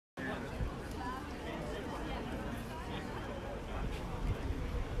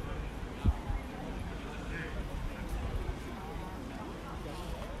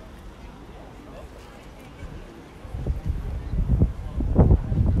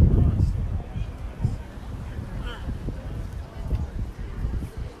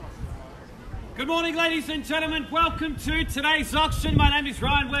Good morning, ladies and gentlemen. Welcome to today's auction. My name is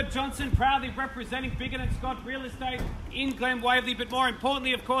Webb-Johnson, proudly representing Biggin & Scott Real Estate in Glen Waverley, but more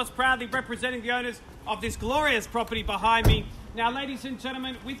importantly, of course, proudly representing the owners of this glorious property behind me. Now, ladies and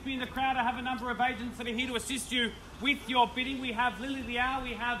gentlemen, with me in the crowd, I have a number of agents that are here to assist you with your bidding. We have Liaw,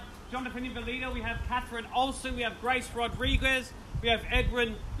 we have Jonathan Invalida, we have Catherine Olsen, we have Grace Rodriguez, we have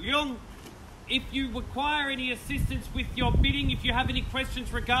Edwin Leung. If you require any assistance with your bidding, if you have any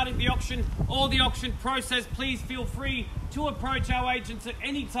questions regarding the auction or the auction process, please feel free to approach our agents at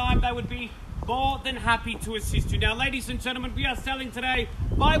any time. They would be more than happy to assist you. Now, ladies and gentlemen, we are selling today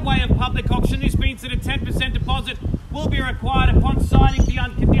by way of public auction. This means that a 10% deposit will be required upon signing the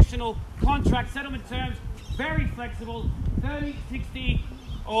unconditional contract. Settlement terms, very flexible, 30, 60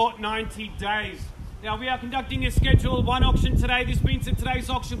 or 90 days. Now, we are conducting a Schedule 1 auction today. This means that today's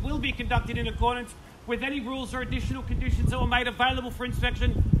auction will be conducted in accordance with any rules or additional conditions that were made available for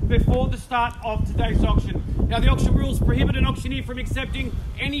inspection before the start of today's auction. Now, the auction rules prohibit an auctioneer from accepting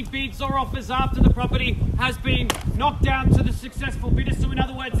any bids or offers after the property has been knocked down to the successful bidder. So in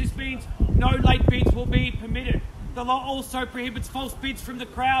other words, this means no late bids will be permitted. The law also prohibits false bids from the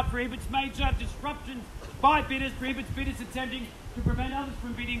crowd, prohibits major disruptions by bidders, prohibits bidders attempting to prevent others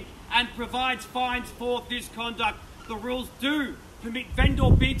from bidding, and provides fines for this conduct. The rules do permit vendor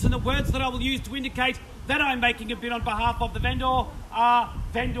bids, and the words that I will use to indicate that I'm making a bid on behalf of the vendor are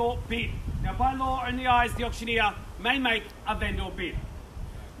vendor bid. Now, by law, only I as the auctioneer may make a vendor bid.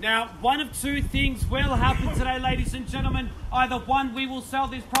 Now, one of two things will happen today, ladies and gentlemen. Either one, we will sell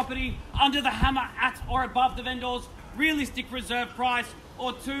this property under the hammer at or above the vendor's realistic reserve price,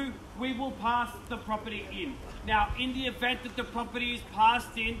 or two, we will pass the property in. Now, in the event that the property is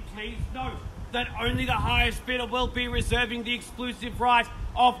passed in, please note that only the highest bidder will be reserving the exclusive right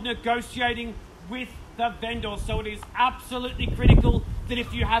of negotiating with the vendor. So it is absolutely critical that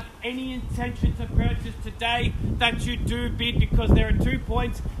if you have any intention to purchase today, that you do bid, because there are 2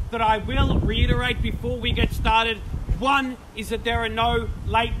 points that I will reiterate before we get started. One is that there are no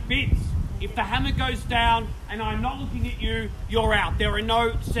late bids. If the hammer goes down and I'm not looking at you, you're out. There are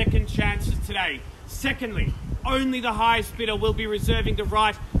no second chances today. Secondly, only the highest bidder will be reserving the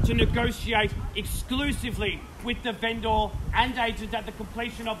right to negotiate exclusively with the vendor and agent at the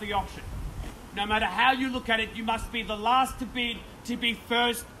completion of the auction. No matter how you look at it, you must be the last to bid to be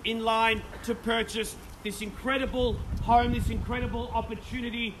first in line to purchase this incredible home, this incredible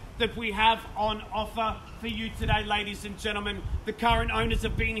opportunity that we have on offer for you today, ladies and gentlemen. The current owners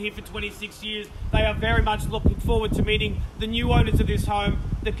have been here for 26 years. They are very much looking forward to meeting the new owners of this home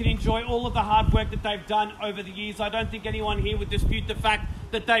that can enjoy all of the hard work that they've done over the years. I don't think anyone here would dispute the fact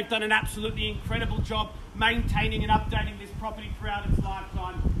that they've done an absolutely incredible job maintaining and updating this property throughout its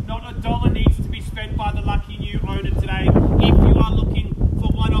lifetime. Not a dollar needs to be spent by the lucky new owner today. If you are looking for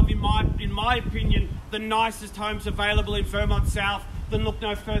one of, in my opinion, the nicest homes available in Vermont South, then look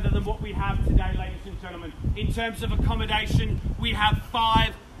no further than what we have today, ladies and gentlemen. In terms of accommodation, we have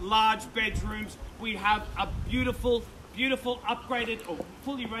 5 large bedrooms. We have a beautiful upgraded or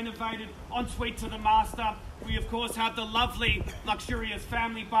fully renovated ensuite to the master. We of course have the lovely luxurious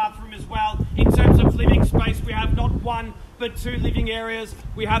family bathroom as well. In terms of living space, we have not 1 but 2 living areas.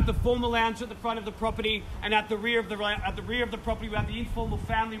 We have the formal lounge at the front of the property, and at the rear of the property we have the informal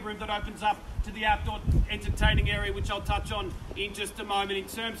family room that opens up to the outdoor entertaining area, which I'll touch on in just a moment. In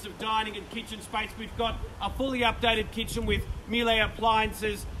terms of dining and kitchen space, we've got a fully updated kitchen with Miele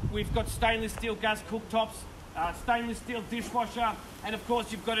appliances. We've got stainless steel gas cooktops, stainless steel dishwasher, and of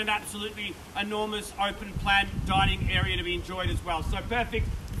course you've got an absolutely enormous open plan dining area to be enjoyed as well. So perfect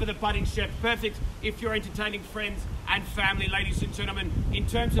for the budding chef, perfect if you're entertaining friends and family, ladies and gentlemen. In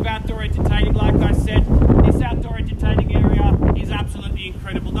terms of outdoor entertaining, like I said, this outdoor entertaining area is absolutely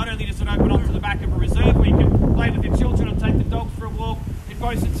incredible. Not only does it open onto the back of a reserve where you can play with your children or take the dogs for a walk, it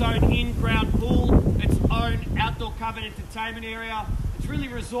boasts its own in-ground pool, its own outdoor covered entertainment area. It's really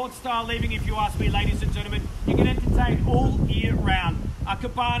resort style living, if you ask me, ladies and gentlemen. You can entertain all year round. A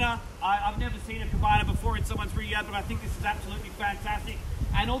cabana, I've never seen a cabana before in someone's rehab, but I think this is absolutely fantastic.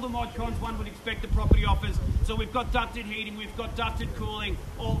 And all the mod cons one would expect the property offers. So we've got ducted heating, we've got ducted cooling,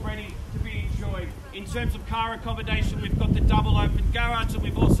 all ready to be enjoyed. In terms of car accommodation, we've got the double open garage, and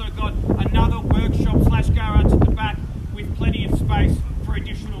we've also got another workshop / garage at the back with plenty of space for for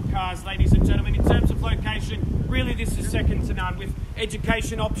additional cars, ladies and gentlemen. In terms of location, really this is second to none. With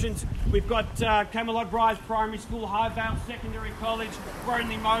education options, we've got Camelot Rise Primary School, High Vale Secondary College. We're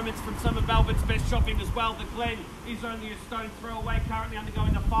only moments from some of Melbourne's best shopping as well. The Glen is only a stone throw away, currently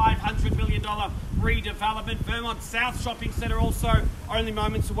undergoing the $500 million redevelopment. Vermont South Shopping Centre also only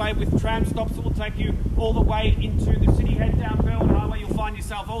moments away, with tram stops that will take you all the way into the city. Head down Burwood Highway, you'll find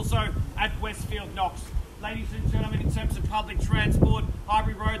yourself also at Westfield Knox. Ladies and gentlemen, in terms of public transport,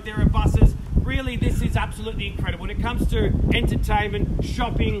 Highbury Road, there are buses. Really, this is absolutely incredible. When it comes to entertainment,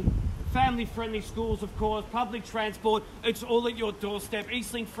 shopping, family-friendly schools, of course, public transport, it's all at your doorstep.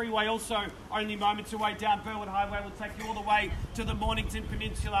 Eastlink Freeway also only moments away down Burwood Highway will take you all the way to the Mornington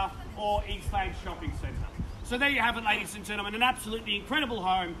Peninsula or Eastland Shopping Centre. So there you have it, ladies and gentlemen, an absolutely incredible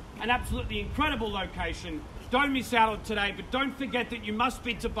home, an absolutely incredible location. Don't miss out on today, but don't forget that you must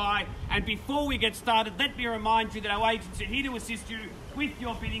bid to buy. And before we get started, let me remind you that our agents are here to assist you with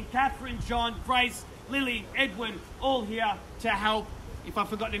your bidding. Catherine, John, Grace, Lily, Edwin, all here to help. If I've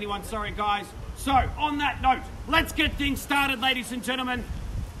forgotten anyone, sorry guys. So on that note, let's get things started, ladies and gentlemen.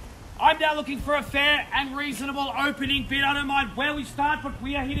 I'm now looking for a fair and reasonable opening bid. I don't mind where we start, but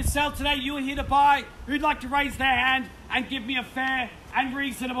we are here to sell today. You are here to buy. Who'd like to raise their hand and give me a fair and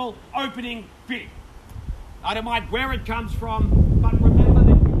reasonable opening bid? I don't mind where it comes from, but remember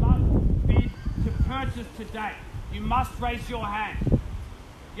that you must bid to purchase today. You must raise your hand.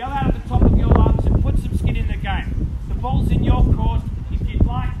 Yell out at the top of your lungs and put some skin in the game. The ball's in your court. If you'd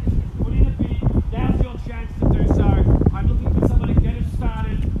like to put in a bid, now's your chance to do so. I'm looking for someone to get us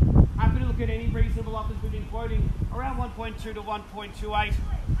started. Happy to look at any reasonable offers. We've been quoting around 1.2 to 1.28.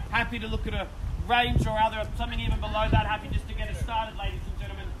 Happy to look at a range or other, something even below that. Happy just to get us started, ladies and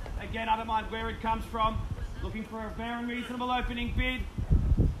gentlemen. Again, I don't mind where it comes from. Looking for a fair and reasonable opening bid.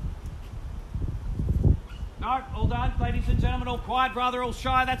 No, all done, ladies and gentlemen, all quiet, rather all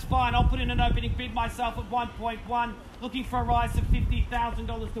shy, that's fine. I'll put in an opening bid myself at 1.1, looking for a rise of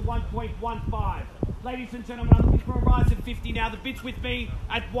 $50,000 to 1.15. Ladies and gentlemen, I'm looking for a rise of 50 now. The bid's with me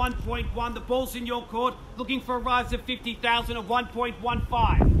at 1.1. The ball's in your court, looking for a rise of 50,000 at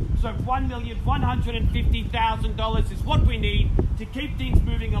 1.15. So $1,150,000 is what we need to keep things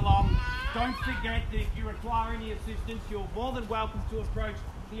moving along. Don't forget that if you require any assistance, you're more than welcome to approach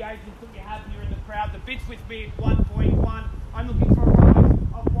the agents that we have here in the crowd. The bid's with me at 1.1. I'm looking for a rise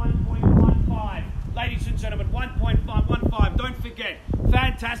of 1.15. Ladies and gentlemen, 1.15. Don't forget,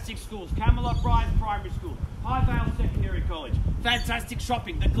 fantastic schools. Camelot Rise Primary School, High Vale Secondary College, fantastic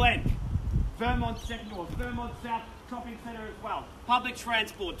shopping, the Glen, Vermont Secondary, Vermont South Shopping Centre as well. Public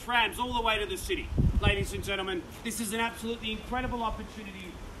transport, trams all the way to the city. Ladies and gentlemen, this is an absolutely incredible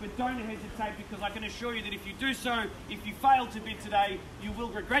opportunity. But don't hesitate, because I can assure you that if you do so, if you fail to bid today, you will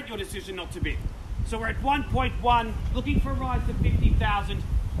regret your decision not to bid. So we're at 1.1, looking for a rise to 50,000.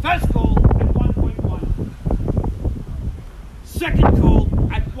 First call at 1.1. Second call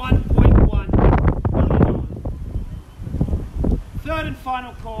at $1.1 million. Third and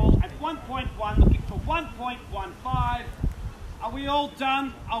final call at 1.1, looking for 1.15. Are we all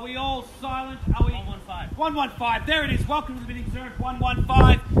done? Are we all silent? Are we 115? 115. There it is. Welcome to the bidding, sir.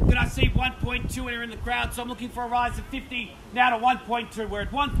 115. Can I see 1.2 here in the crowd? So I'm looking for a rise of 50 now to 1.2. We're at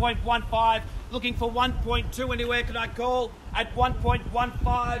 1.15. Looking for 1.2. Anywhere can I call at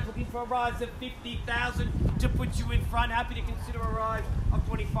 1.15? Looking for a rise of 50,000 to put you in front. Happy to consider a rise of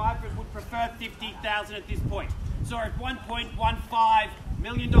 25, but would prefer 50,000 at this point. So we're at 1.15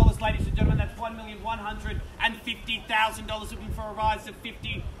 million dollars, ladies and gentlemen. That's $1,150,000. Looking for a rise of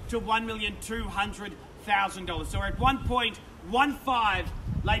 50 to $1,200,000. So we're at 1.15,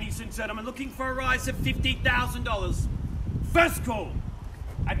 ladies and gentlemen. Looking for a rise of $50,000. First call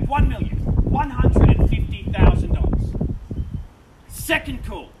at $1,150,000. Second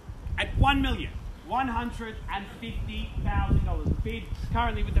call at $1,150,000. Bid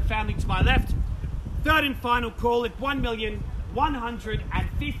currently with the family to my left. Third and final call at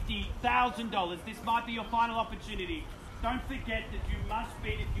 $1,150,000. This might be your final opportunity. Don't forget that you must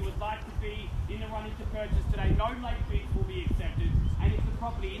bid if you would like to be in the running to purchase today. No late bids will be accepted. And if the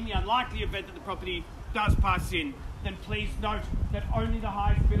property, in the unlikely event that the property does pass in, then please note that only the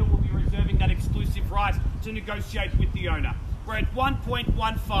highest bidder will be reserving that exclusive right to negotiate with the owner. We're at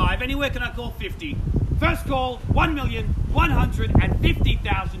 1.15. Anywhere can I call 50? First call,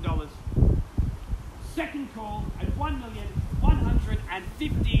 $1,150,000. Second call at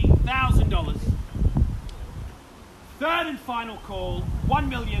 $1,150,000. Third and final call,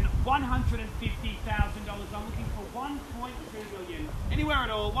 $1,150,000. I'm looking for 1.2 million. Anywhere at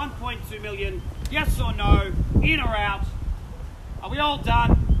all, 1.2 million. Yes or no? In or out? Are we all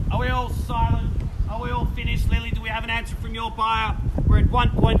done? Are we all silent? Are we all finished? Lily, do we have an answer from your buyer? We're at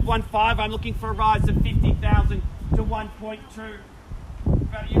 1.15. I'm looking for a rise of 50,000 to 1.2.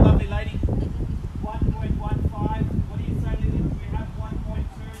 About you, lovely lady. 1.15. What do you say, Lily? We have 1.2.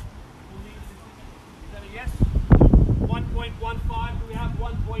 We'll need a decision. Is that a yes? 1.15. Do we have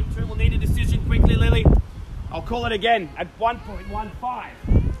 1.2? We'll need a decision quickly, Lily. I'll call it again at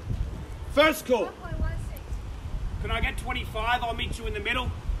 1.15. First call. 1.16. Can I get 25? I'll meet you in the middle.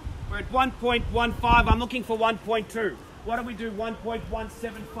 We're at 1.15. I'm looking for 1.2. Why don't we do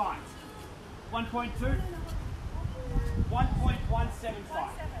 1.175? 1.2? 1.175.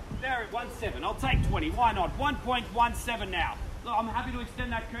 There at 1.7. I'll take 20. Why not? 1.17 now. Look, I'm happy to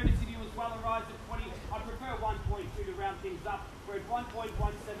extend that courtesy to you as well. A rise of 20. I prefer 1.2 to round things up. We're at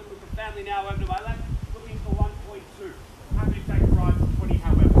 1.17 with the family now over to my left. Looking for 1.2. Happy to take a rise of 20,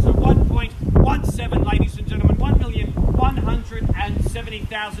 however. So 1.17, ladies and gentlemen.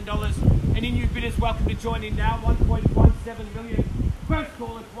 $1,170,000. Any new bidders, welcome to join in now. 1.17 million. First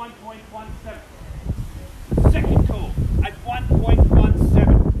call at 1.17. Second call at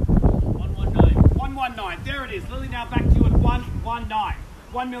 1.17. 119. There it is. Lily, now back to you at 119.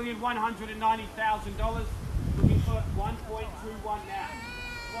 $1,190,000. Looking for 1.21 now.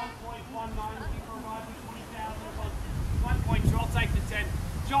 1.19. Looking for a rise of 20,000. 1.2. I'll take the 10.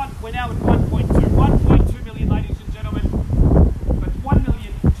 John, we're now at 1.2. 1.2 million, ladies and gentlemen. But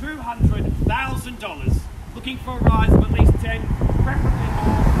 $1,200,000. Looking for a rise of at least 10, preferably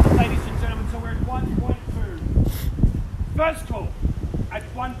more, ladies and gentlemen. So we're at 1.2. First call at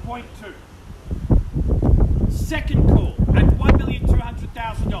 1.2. Second call at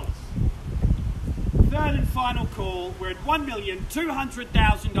 $1,200,000. Third and final call, we're at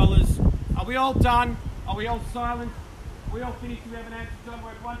 $1,200,000. Are we all done? Are we all silent? Are we all finished? We have an answer, John.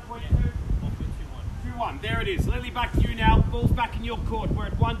 We're at 1.2. 1. There it is. Lily, back to you now. Ball's back in your court. We're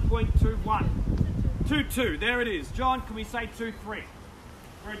at 1.21. 2-2. There it is. John, can we say 2-3? We're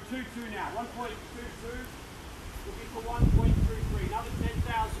at 2-2 now. 1.22. Looking for 1.33. Another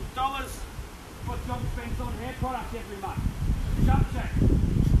 $10,000. What John spends on hair products every month. Chump change.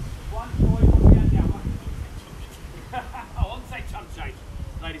 1 point. What are we at now? I'll say chump change,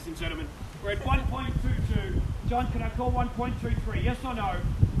 ladies and gentlemen. We're at 1.22. John, can I call 1.23? Yes or no?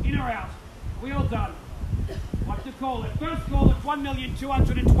 In or out? Are we all done? What's the call? First call at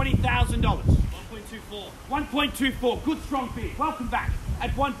 $1,220,000. 1.24. 1.24. Good strong bid. Welcome back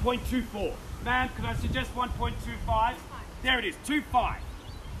at 1.24. Man, could I suggest 1.25? There it is. 2.5.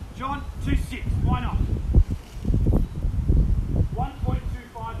 John, 2.6. Why not?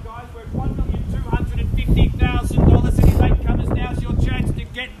 1.25, guys. We're at $1,250,000. Any latecomers, now's your chance to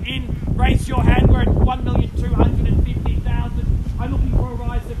get in. Raise your hand. We're at $1,250,000. I'm looking for a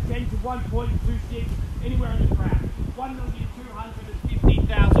rise of 10 to 1.26. Anywhere in the crowd.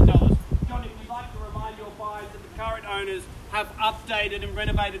 $1,250,000. John, if you'd like to remind your buyers that the current owners have updated and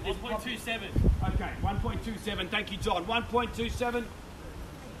renovated this 1.27. Okay, 1.27. Thank you, John. 1.27.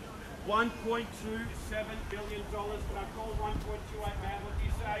 $1.27 billion. Can I call 1.28, man? What do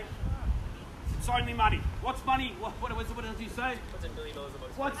you say? It's only money. What's money? What does he say? What's $1 million a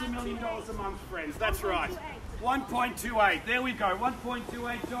month? What's $1 million a month, friends? That's right. 1.28. There we go.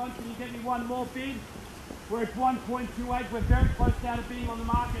 1.28. John, can you get me one more bid? We're at 1.28. We're very close now to being on the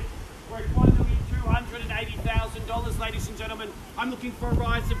market. We're at $1,280,000, ladies and gentlemen. I'm looking for a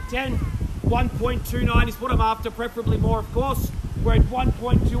rise of 10. 1.29 is what I'm after, preferably more, of course. We're at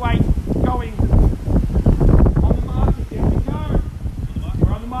 1.28 going on the market. There we go.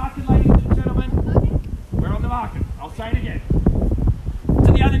 We're on the market, ladies and gentlemen. We're on the market. I'll say it again.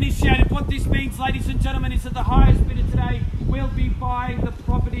 To the uninitiated, what this means, ladies and gentlemen, is that the highest bidder today will be buying the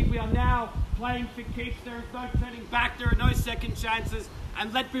property. We are now playing for keeps. There is no turning back. There are no second chances.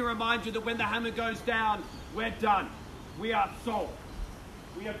 And let me remind you that when the hammer goes down, we're done. We are sold.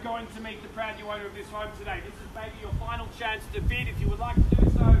 We are going to meet the proud new owner of this home today. This is maybe your final chance to bid. If you would like to do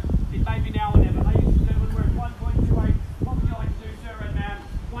so, it may be now or never. Ladies and gentlemen, we're at 1.28. What would you like to do, sir and ma'am?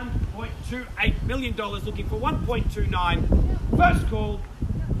 $1.28 million, looking for 1.29. First call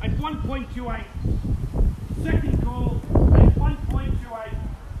at 1.28. Second call at 1.28.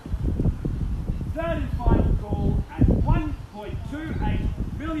 Third and final call at $1.28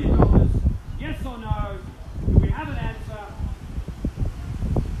 million. Yes or no? Do we have an answer?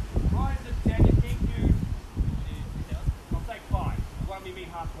 Rise of 10, you think you? I'll take 5. Won't we meet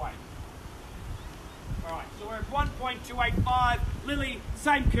halfway? Alright, so we're at 1.285. Lily,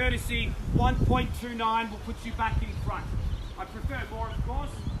 same courtesy, 1.29 will put you back in front. I prefer more, of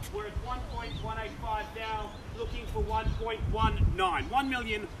course. We're at 1.185 now, looking for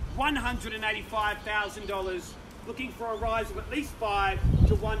 1.19. $1,185,000. Looking for a rise of at least 5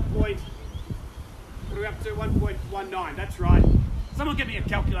 to 1. What are we up to? 1.19. That's right. Someone get me a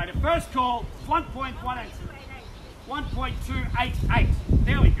calculator. First call, 1.18. 1.288.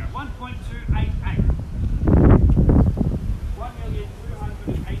 There we go. 1.288.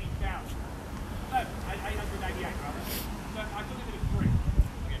 1,280,000. No, 888 rather. So I took it as 3.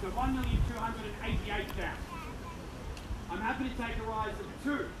 So 1,288,000. I'm happy to take a rise of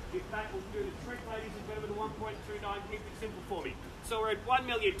 2 if that will do the trick, ladies and gentlemen. The 1.29. Keep it simple for me. So we're at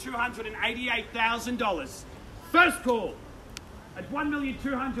 $1,288,000. First call at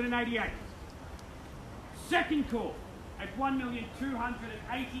 $1,288,000. Second call at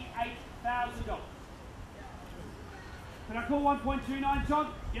 $1,288,000. Can I call 1.29,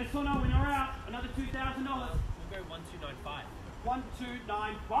 John? Yes or no? When you're out, another $2,000. We'll go 1295.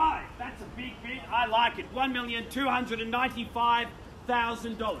 1295. That's a big bid. I like it. $1,295,000.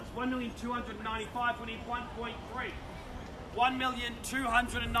 1,295,000. We need 1.3.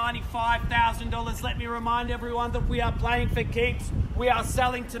 $1,295,000. Let me remind everyone that we are playing for keeps. We are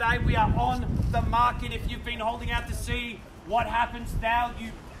selling today. We are on the market. If you've been holding out to see what happens now,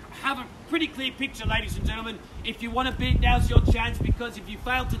 you have a pretty clear picture, ladies and gentlemen. If you want to bid, now's your chance, because if you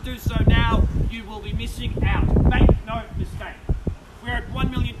fail to do so now, you will be missing out. Make no mistake. We're at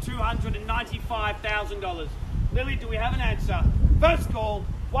 $1,295,000. Lily, do we have an answer? First call,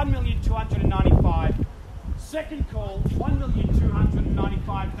 $1,295,000. Second call,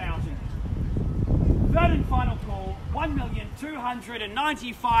 $1,295,000. Third and final call,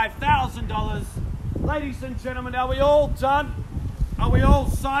 $1,295,000. Ladies and gentlemen, are we all done? Are we all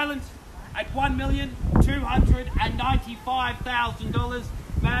silent at $1,295,000?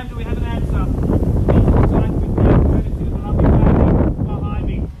 Ma'am, do we have an answer? Behind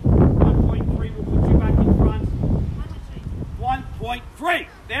me. 1.3 will put you back in front. 1.3.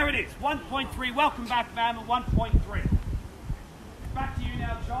 There it is. 1.3. Welcome back, ma'am, at 1.3. Back to you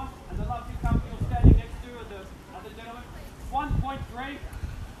now, John, and the lovely company you're standing next to, and the other gentleman. 1.3.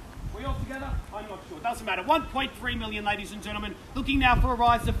 We all together? I'm not sure. Doesn't matter. 1.3 million, ladies and gentlemen. Looking now for a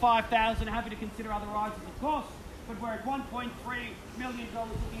rise of 5,000. Happy to consider other rises, of course. But we're at $1.3 million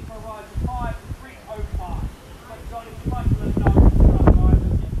looking for a rise of 5,305. But John, if you'd like to let us know other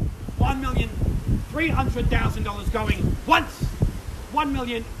rises. $1,300,000 going once.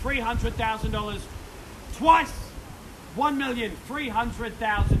 $1,300,000 twice.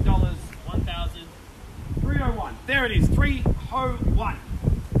 $1,300,000. 1,301. There it is. 301.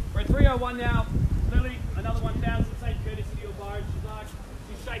 We're at 301 now. Lily, another 1,000. Say courtesy to your buyer.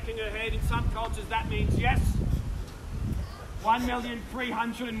 She's shaking her head. In some cultures, that means yes.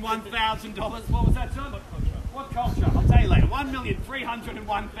 $1,301,000. What was that, John? What culture? I'll tell you later.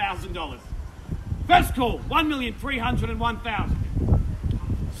 $1,301,000. First call, $1,301,000.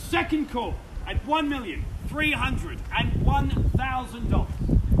 Second call at $1,301,000.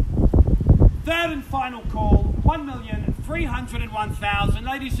 Third and final call, $1,301,000.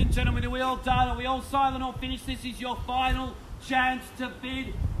 Ladies and gentlemen, are we all done? Are we all silent or finished? This is your final chance to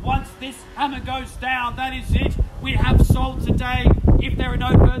bid. Once this hammer goes down, that is it. We have sold today. If there are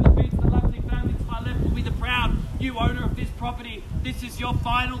no further bids, the lovely family to my left will be the proud new owner of this property. This is your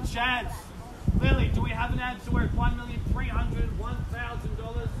final chance. Lily, do we have an answer? We're at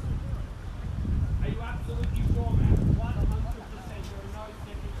 $1,301,000. Are you absolutely sure, man? 100%. There are no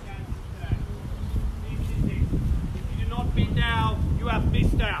second chances today. This is it. If you do not bid now, you have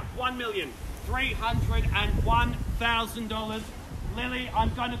missed out. $1,301,000. Lily, I'm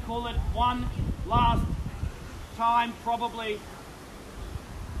going to call it one last time, probably.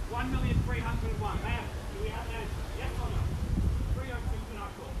 $1,301,000. Ma'am, do we have an answer? Yes or no? 302 can I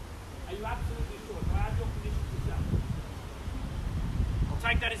call? Are you absolutely sure? Do I have your permission to sell? I'll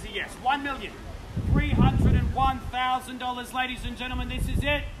take that as a yes. $1,301,000, ladies and gentlemen. This is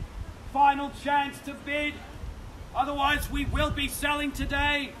it. Final chance to bid. Otherwise, we will be selling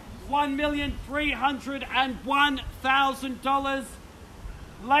today. $1,301,000.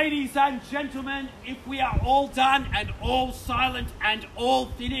 Ladies and gentlemen, if we are all done and all silent and all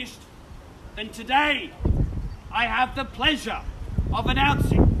finished, then today I have the pleasure of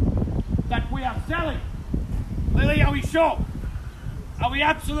announcing that we are selling. Lily, are we sure? Are we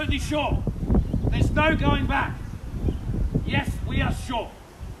absolutely sure? There's no going back. Yes, we are sure.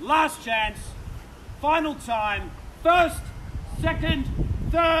 Last chance, final time, first, second,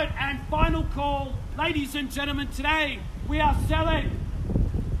 third and final call. Ladies and gentlemen, today we are selling.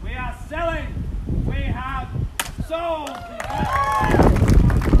 We are selling. We have sold.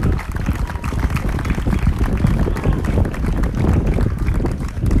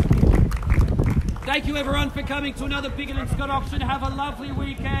 Thank you everyone for coming to another Bigger Than Scott auction. Have a lovely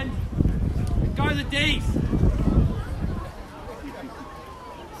weekend. Go the D's.